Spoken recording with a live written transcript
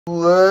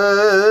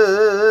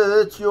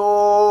Let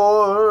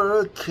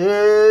your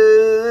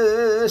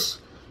kiss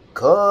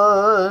confess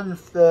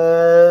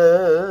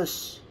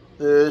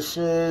this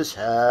is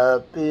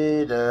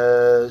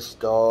happiness,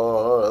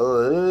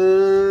 darling,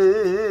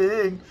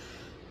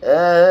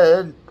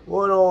 and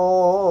put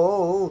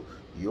all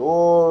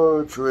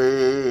your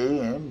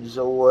dreams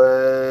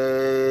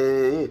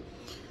away.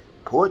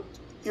 Put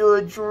your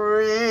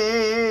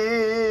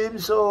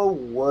dreams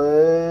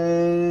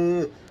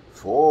away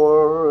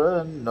for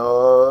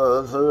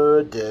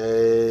another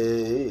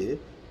day,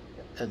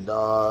 and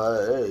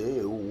I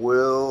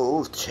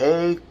will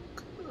take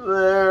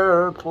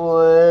their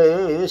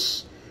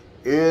place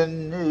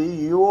in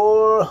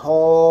your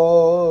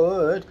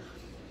heart,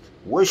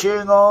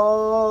 wishing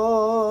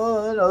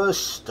on a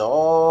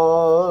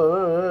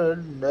star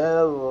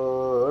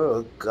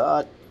never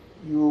got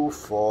you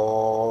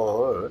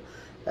far.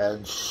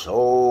 And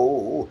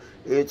so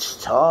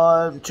it's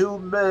time to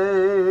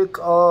make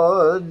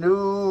a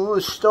new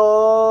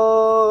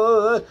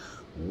start.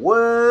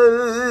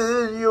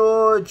 When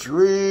your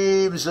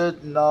dreams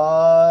at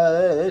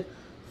night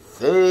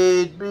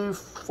fade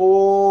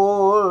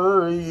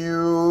before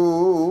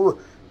you,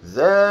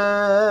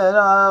 then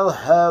I'll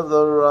have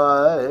the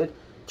right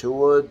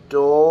to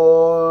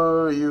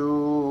adore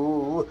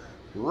you.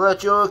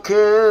 Let your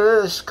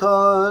kiss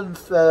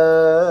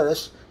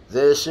confess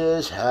this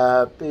is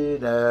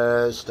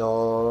happiness,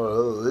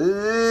 darling.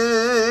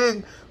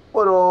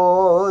 Put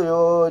all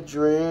your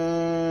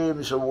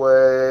dreams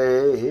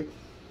away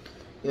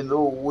in the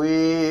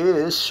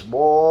wee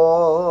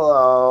small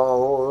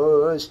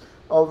hours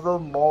of the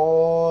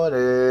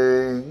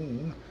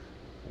morning,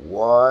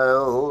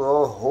 while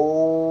the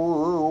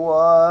whole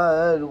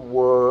wide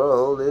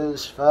world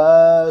is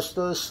fast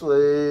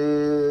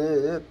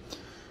asleep.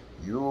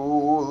 You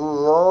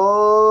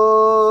lie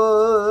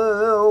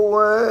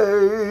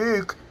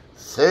awake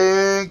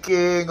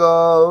thinking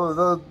of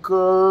the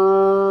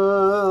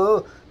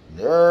girl,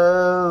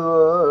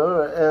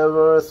 never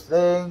ever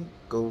think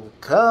of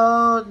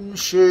counting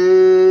sheep.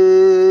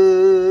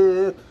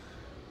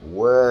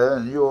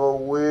 When your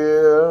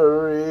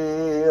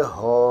weary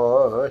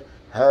heart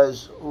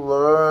has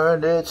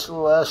learned its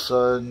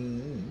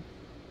lesson,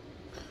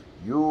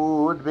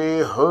 you'd be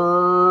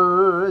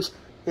hers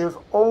if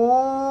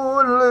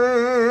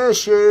only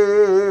she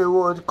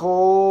would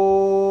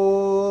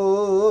call.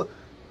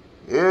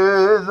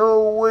 In the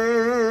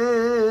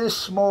wee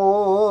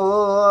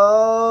small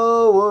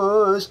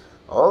hours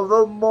of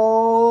the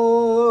morning,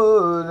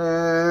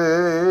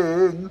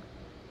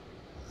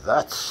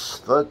 that's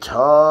the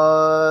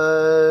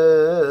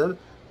time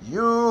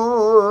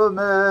you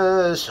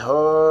miss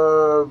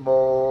her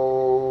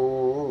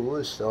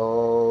most of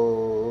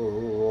all.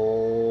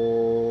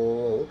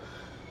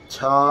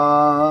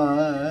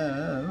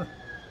 Time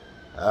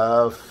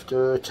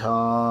after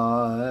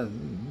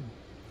time,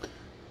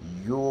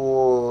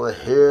 you'll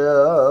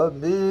hear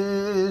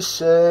me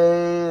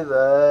say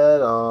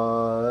that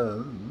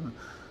I'm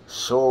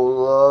so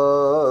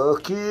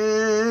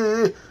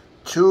lucky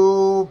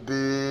to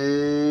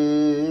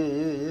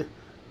be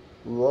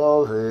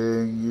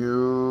loving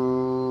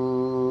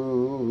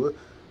you,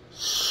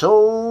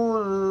 so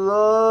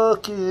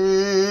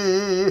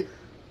lucky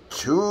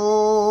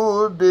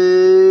to be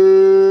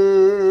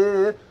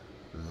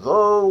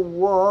the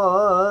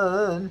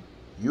one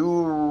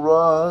you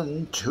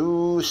run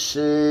to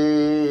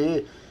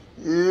see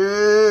in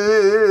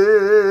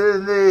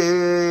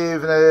the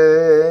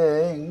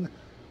evening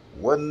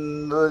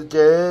when the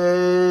day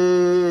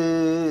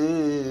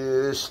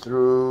is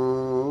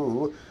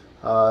through.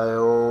 I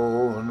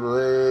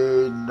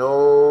only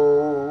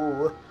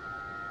know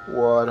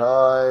what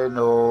I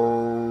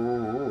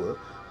know.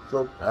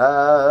 The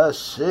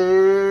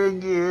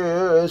passing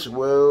years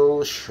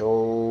will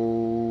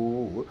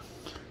show.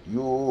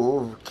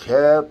 You've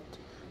kept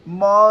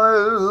my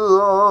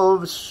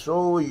love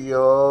so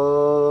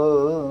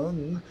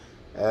young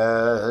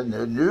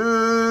and new.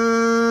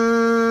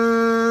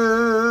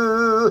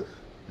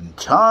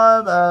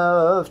 Time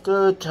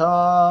after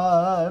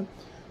time,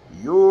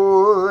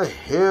 you'll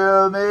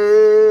hear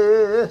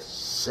me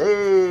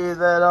say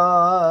that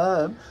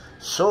I'm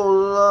so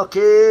lucky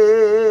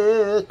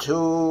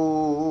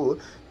to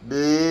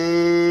be